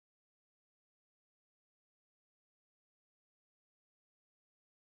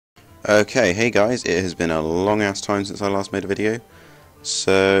Okay, hey guys, it has been a long ass time since I last made a video.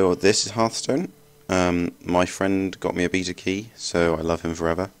 So, this is Hearthstone. My friend got me a beta key, so I love him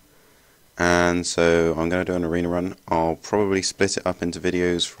forever. And so, I'm going to do an arena run. I'll probably split it up into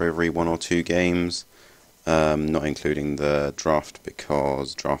videos for every 1 or 2 games, not including the draft,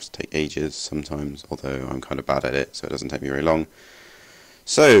 because drafts take ages sometimes, although I'm kind of bad at it, so it doesn't take me very long.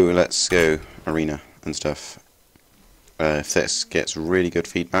 So, let's go arena and stuff. If this gets really good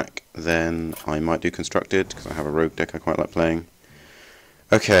feedback, then I might do Constructed, because I have a rogue deck I quite like playing.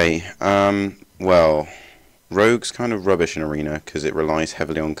 Okay, well, rogue's kind of rubbish in Arena, because it relies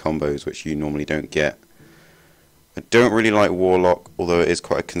heavily on combos, which you normally don't get. I don't really like Warlock, although it is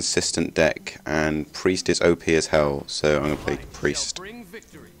quite a consistent deck, and Priest is OP as hell, so I'm going to play Priest.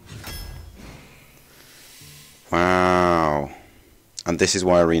 Wow. And this is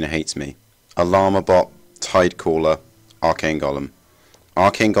why Arena hates me. Alarma Bot, Tidecaller, Arcane Golem.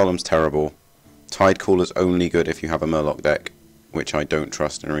 Arcane Golem's terrible. Tidecaller's only good if you have a Murloc deck, which I don't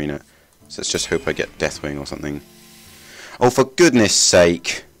trust in Arena. So let's just hope I get Deathwing or something. Oh, for goodness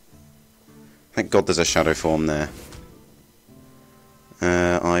sake! Thank God there's a Shadow form there.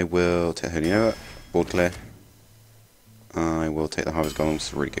 I will take Holy Nova, board clear. I will take the Harvest Golem,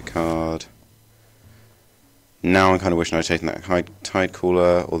 it's a really good card. Now I'm kind of wishing I'd taken that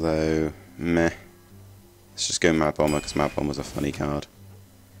Tidecaller, although, meh. Let's just go Mad Bomber, because Mad Bomber's a funny card.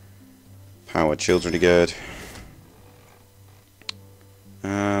 Powered Shield's really good.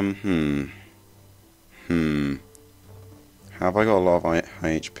 Have I got a lot of high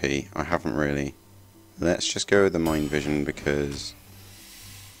HP? I haven't really. Let's just go with the Mind Vision, because...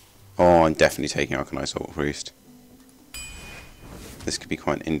 Oh, I'm definitely taking Arcanine Assault Priest. This could be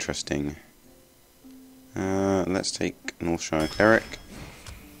quite interesting. Let's take Northshire Cleric.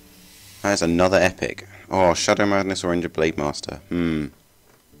 That's another epic. Oh, Shadow Madness or Injured Blade Master.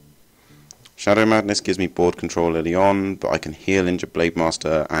 Shadow Madness gives me board control early on, but I can heal Injured Blade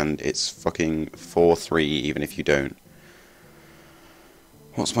Master, and it's fucking 4-3 even if you don't.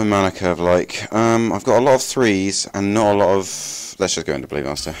 What's my mana curve like? I've got a lot of 3s and not a lot of... Let's just go into Blade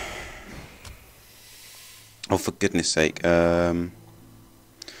Master. Oh, for goodness sake.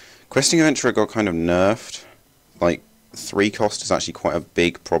 Questing Adventurer got kind of nerfed. Like, 3 cost is actually quite a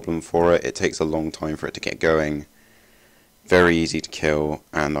big problem for it. It takes a long time for it to get going. Very easy to kill,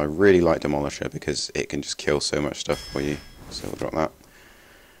 and I really like Demolisher because it can just kill so much stuff for you. So we'll drop that.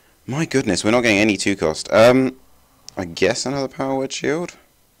 My goodness, we're not getting any 2 cost. I guess another Power Word Shield.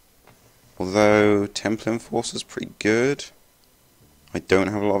 Although Temple Enforcer's pretty good. I don't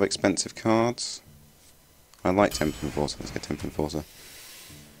have a lot of expensive cards. I like Temple Enforcer. Let's get Temple Enforcer.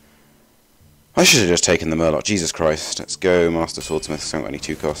 I should have just taken the Murloc. Jesus Christ. Let's go Master Swordsmith, so I haven't got any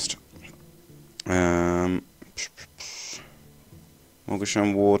 2 cost.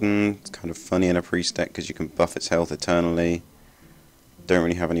 Morgasham Warden. It's kind of funny in a priest deck because you can buff its health eternally. Don't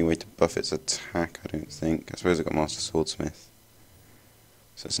really have any way to buff its attack, I don't think. I suppose I've got Master Swordsmith.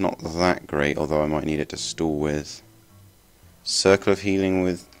 So it's not that great, although I might need it to stall with. Circle of Healing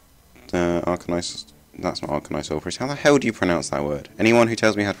with Arcanine. That's not Arcanine Soul Priest. How the hell do you pronounce that word? Anyone who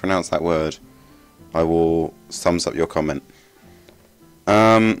tells me how to pronounce that word, I will thumbs up your comment.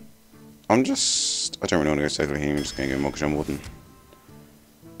 I don't really want to go Circle of Healing, I'm just going to go Morgasham Warden.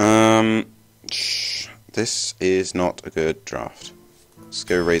 This is not a good draft. Let's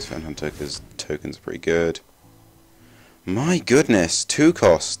go Razorfen Hunter, because tokens are pretty good. My goodness, 2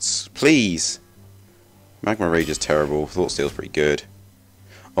 costs, please! Magma Rage is terrible, Thought Steal's pretty good.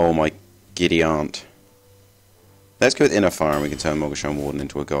 Oh my giddy aunt. Let's go with Inner Fire and we can turn Morgasham Warden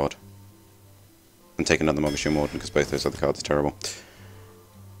into a god. And take another Morgasham Warden because both those other cards are terrible.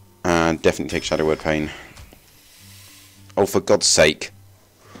 And definitely take Shadow Word Pain. Oh, for God's sake.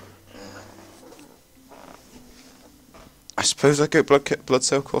 I suppose I go Blood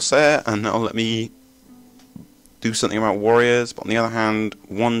Cell Corsair and that'll let me do something about Warriors, but on the other hand,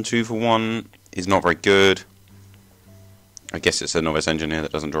 1-2 for 1 is not very good. I guess it's a Novice Engineer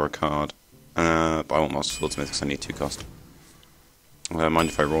that doesn't draw a card. But I want Master Swordsmith because I need 2 cost. Mind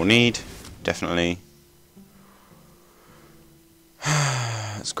if I raw need? Definitely.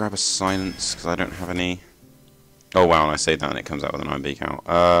 Let's grab a Silence because I don't have any. Oh wow, and I say that and it comes out with an Iron Beak out.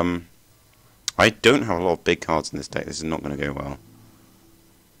 I don't have a lot of big cards in this deck. This is not going to go well.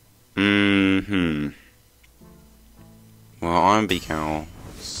 Well, Iron Beak Owl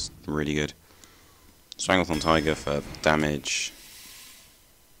is really good. Stranglethorn Tiger for damage.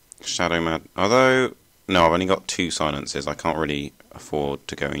 Shadow Mad. Although, no, I've only got 2 silences. I can't really afford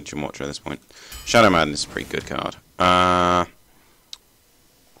to go Ancient Watcher at this point. Shadow Madness is a pretty good card. I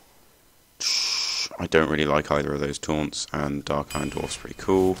don't really like either of those taunts, and Dark Iron Dwarf's pretty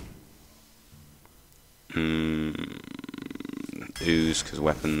cool. Ooze, because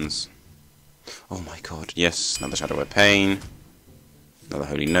weapons. Oh my god, yes, another Shadow of Pain. Another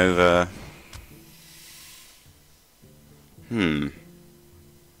Holy Nova. I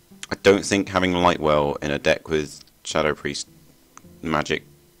don't think having Lightwell in a deck with Shadow Priest, Magic,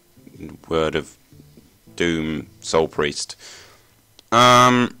 Word of Doom, Soul Priest.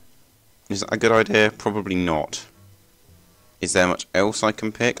 Is that a good idea? Probably not. Is there much else I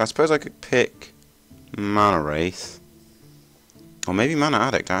can pick? I suppose I could pick Mana Wraith. Or maybe Mana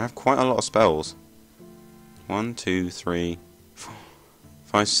Addict. I have quite a lot of spells. 1, 2, 3, 4,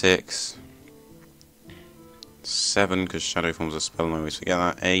 5, 6, 7, because Shadow Form's a spell and I always forget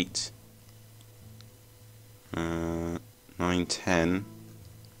that. 8, 9, 10.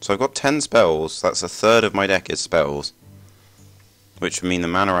 So I've got 10 spells. That's a third of my deck is spells. Which would mean the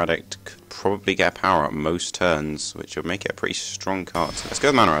Mana Addict could probably get a power up most turns, which would make it a pretty strong card. So let's go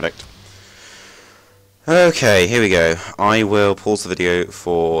with Mana Addict. Okay, here we go. I will pause the video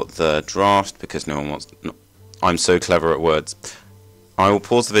for the draft because no one wants... No, I'm so clever at words. I will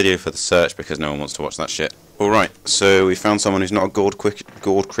pause the video for the search because no one wants to watch that shit. Alright, so we found someone who's not a gourd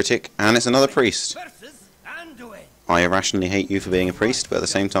critic, and it's another priest. I irrationally hate you for being a priest, but at the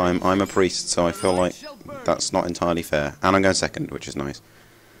same time, I'm a priest, so I feel like that's not entirely fair. And I'm going second, which is nice.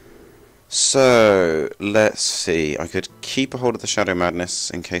 So, let's see. I could keep a hold of the Shadow Madness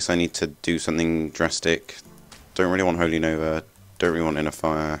in case I need to do something drastic. Don't really want Holy Nova. Don't really want Inner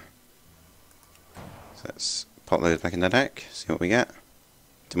Fire. So let's pop those back in the deck, see what we get.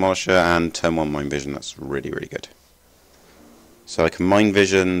 Demolisher and turn 1 Mind Vision. That's really, really good. So I can Mind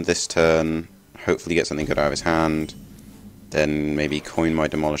Vision this turn, hopefully get something good out of his hand. Then maybe coin my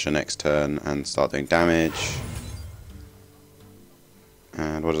Demolisher next turn and start doing damage.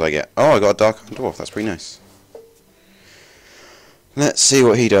 And what did I get? Oh, I got a Dark Iron Dwarf. That's pretty nice. Let's see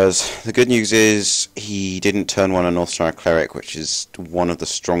what he does. The good news is he didn't turn 1 a Northshire Cleric, which is one of the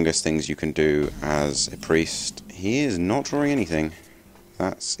strongest things you can do as a priest. He is not drawing anything.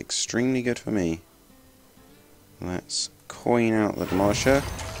 That's extremely good for me. Let's coin out the Demolisher.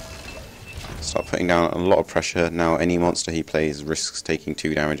 Start putting down a lot of pressure. Now any monster he plays risks taking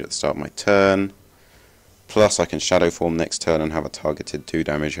 2 damage at the start of my turn. Plus I can Shadow Form next turn and have a targeted 2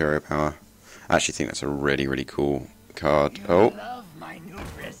 damage hero power. I actually think that's a really, really cool card. Oh.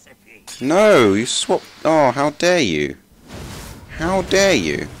 No, you swapped. Oh, how dare you. How dare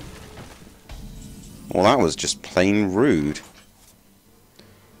you. Well, that was just plain rude.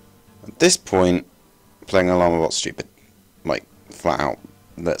 At this point, playing a Llama stupid. Like, flat out.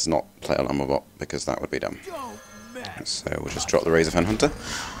 Let's not play a Llama because that would be dumb. So we'll just drop the Razorfen Hunter.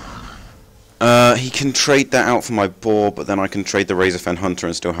 He can trade that out for my boar, but then I can trade the Razorfen Hunter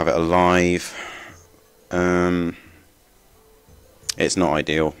and still have it alive. It's not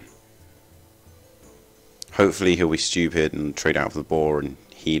ideal. Hopefully he'll be stupid and trade out for the boar and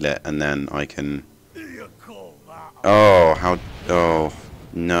heal it, and then I can... Oh, how... Oh,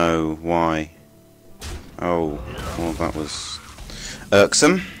 no, why? Oh, well that was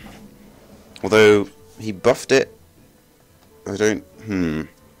irksome. Although, he buffed it. I don't...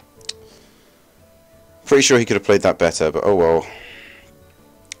 Pretty sure he could have played that better, but oh well.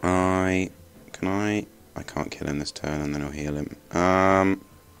 I can't kill him this turn and then I'll heal him.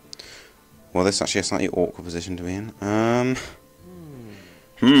 Well, this is actually a slightly awkward position to be in.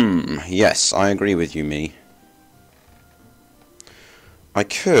 Yes, I agree with you, me. I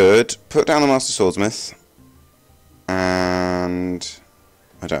could put down the Master Swordsmith, and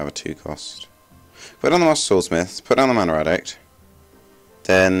I don't have a 2 cost. Put down the Master Swordsmith, put down the Mana Addict,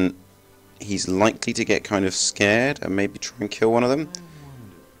 then he's likely to get kind of scared and maybe try and kill one of them.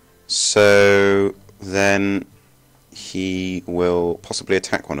 So then he will possibly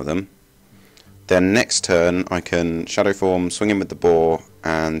attack one of them. Then next turn I can Shadow Form, swing him with the boar,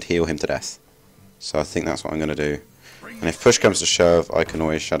 and heal him to death. So I think that's what I'm going to do. And if push comes to shove, I can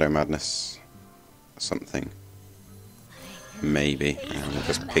always Shadow Madness something. Maybe. And we'll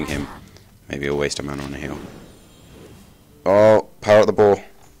just ping him. Maybe he'll waste a mana on a heal. Oh, power at the boar.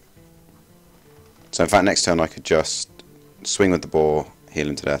 So in fact next turn I could just swing with the boar, heal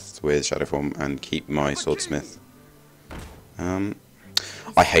him to death with Shadow Form, and keep my Swordsmith.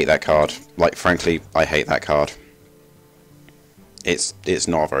 I hate that card. Like, frankly, I hate that card. It's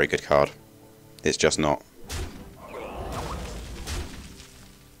not a very good card. It's just not.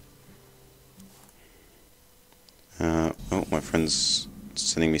 Oh, my friend's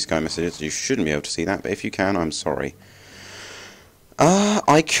sending me Sky messages. You shouldn't be able to see that, but if you can, I'm sorry.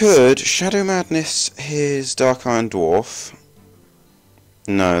 I could Shadow Madness his Dark Iron Dwarf.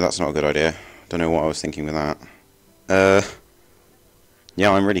 No, that's not a good idea. Don't know what I was thinking with that.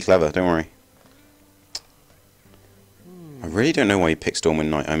 Yeah, I'm really clever, don't worry. I really don't know why you picked Stormwind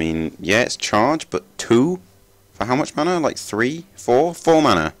Knight. I mean, yeah, it's charge, but 2? For how much mana? Like 3? 4? 4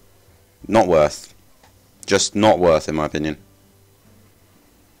 mana. Not worth. Just not worth, in my opinion.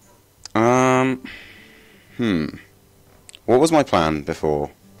 What was my plan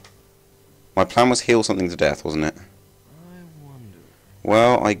before? My plan was heal something to death, wasn't it?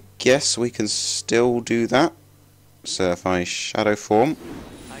 Well, I guess we can still do that. So if I shadow form...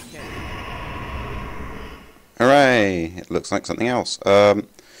 Hooray! It looks like something else.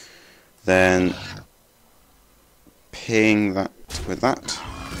 Then... ping that with that.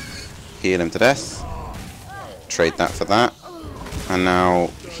 Heal him to death. Trade that for that. And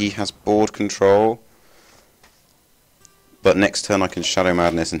now he has board control. But next turn I can Shadow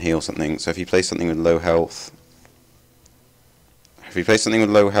Madness and heal something. So if you play something with low health... If you play something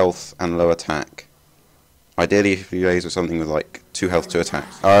with low health and low attack... Ideally if you plays with something with like 2 health, 2 attack...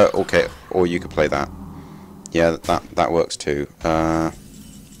 okay, or you could play that. Yeah, that works too. I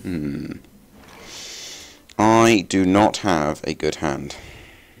do not have a good hand.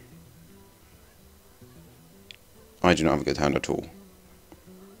 I do not have a good hand at all.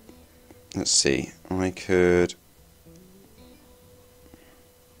 Let's see. I could...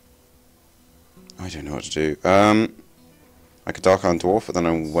 I don't know what to do. I could Dark Iron Dwarf, but then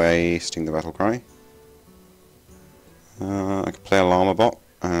I'm wasting the Battle Cry. I could play a Llama Bot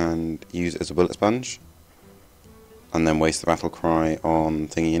and use it as a Bullet Sponge. And then waste the Battle Cry on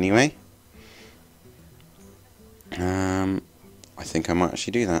thingy anyway. I think I might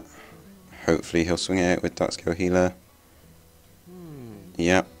actually do that. Hopefully he'll swing it out with Darkscale Healer.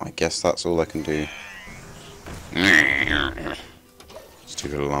 Yep, I guess that's all I can do.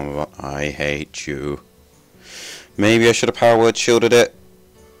 Stupid Llama Bot. I hate you. Maybe I should have Power Word shielded it.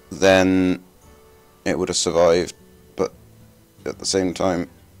 Then it would have survived. But at the same time,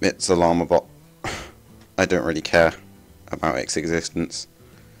 it's a Llama Bot. I don't really care about its existence.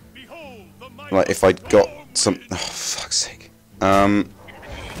 Like, if I'd got some... Oh, fuck's sake.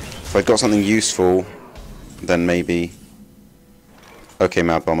 If I'd got something useful, then maybe... Okay,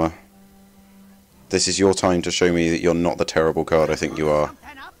 Mad Bomber. This is your time to show me that you're not the terrible card I think you are.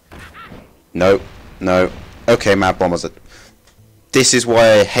 No. No. Okay, Mad Bombers. This is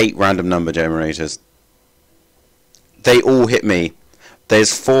why I hate random number generators. They all hit me.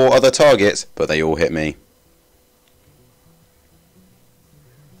 There's 4 other targets, but they all hit me.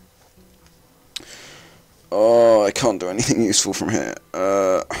 Oh, I can't do anything useful from here.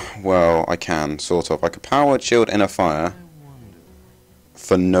 Well, I can, sort of. I could Power Word Shield Inner Fire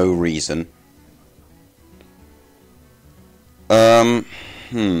for no reason. God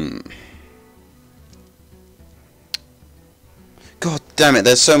damn it,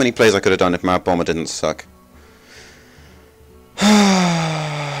 there's so many plays I could have done if Mad Bomber didn't suck.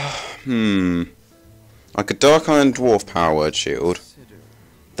 I could Dark Iron Dwarf Power Word Shield.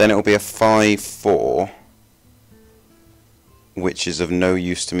 Then it'll be a 5/4. Which is of no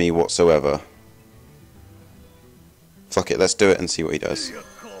use to me whatsoever. Fuck it, let's do it and see what he does.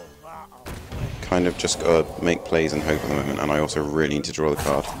 Kind of just gotta make plays and hope at the moment, and I also really need to draw the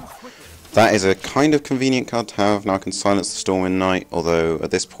card. That is a kind of convenient card to have. Now I can silence the Stormwind Knight, although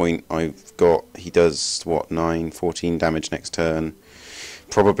at this point I've got... He does, what, 9, 14 damage next turn.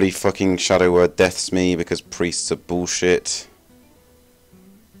 Probably fucking Shadow Word Deaths me because priests are bullshit.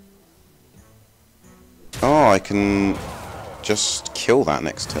 Oh, I can... just kill that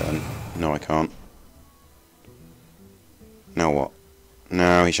next turn. No, I can't. Now what?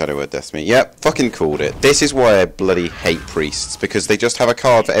 No, he Shadow Word Deaths me. Yep, fucking called it. This is why I bloody hate priests, because they just have a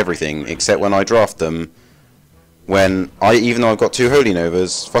card for everything, except when I draft them, even though I've got 2 Holy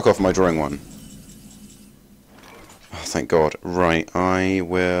Novas, fuck off, am I drawing one? Oh, thank God. Right, I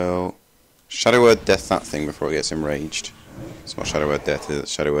will Shadow Word Death that thing before it gets enraged. It's not Shadow Word Death, it's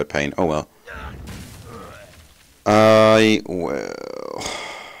Shadow Word Pain. Oh well. I will...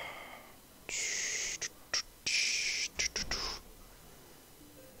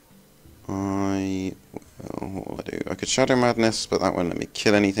 What will I do? I could Shadow Madness, but that won't let me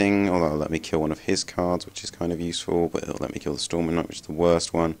kill anything, although it'll let me kill one of his cards, which is kind of useful, but it'll let me kill the Stormwind Knight, which is the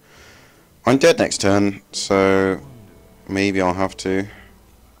worst one. I'm dead next turn, so maybe I'll have to...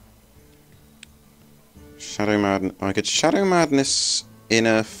 Shadow Madness... I could Shadow Madness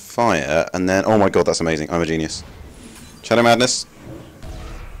Inner Fire, and then... Oh my god, that's amazing. I'm a genius. Shadow Madness.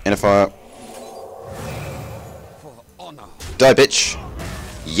 Inner Fire. Die, bitch.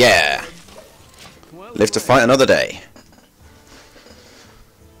 Yeah. Live to fight another day.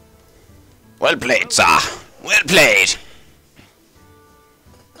 Well played, sir. Well played.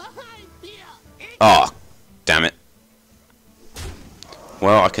 Oh, damn it.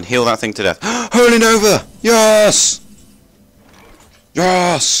 Well, I can heal that thing to death. Holy Nova! Yes!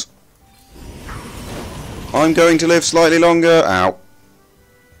 Yes! I'm going to live slightly longer. Ow.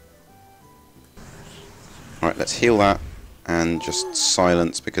 Alright, let's heal that. And just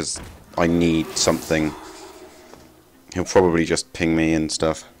silence because I need something. He'll probably just ping me and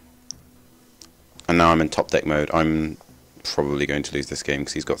stuff. And now I'm in top deck mode. I'm probably going to lose this game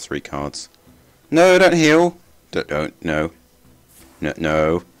because he's got 3 cards. No, don't heal. Don't. No.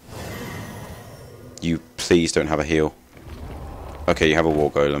 No. You please don't have a heal. Okay, you have a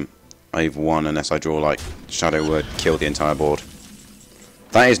War Golem. I've won unless I draw like Shadow Word, kill the entire board.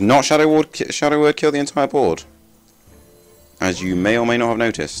 That is not Shadow Word, kill the entire board. As you may or may not have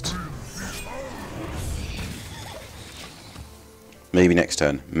noticed. Maybe next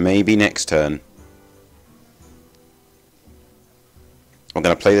turn. Maybe next turn. I'm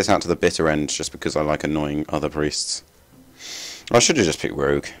going to play this out to the bitter end just because I like annoying other priests. I should have just picked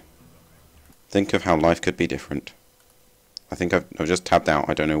Rogue. Think of how life could be different. I think I've just tabbed out.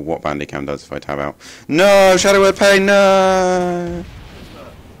 I don't know what Bandicam does if I tab out. No! Shadow Word Pain! No!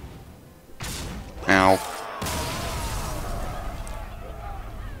 Ow.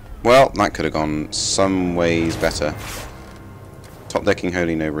 Well, that could have gone some ways better. Top decking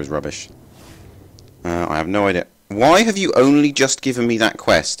Holy Nova is rubbish. I have no idea. Why have you only just given me that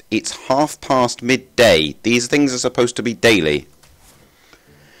quest? It's past midday. These things are supposed to be daily.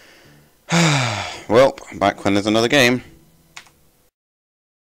 Well, back when there's another game.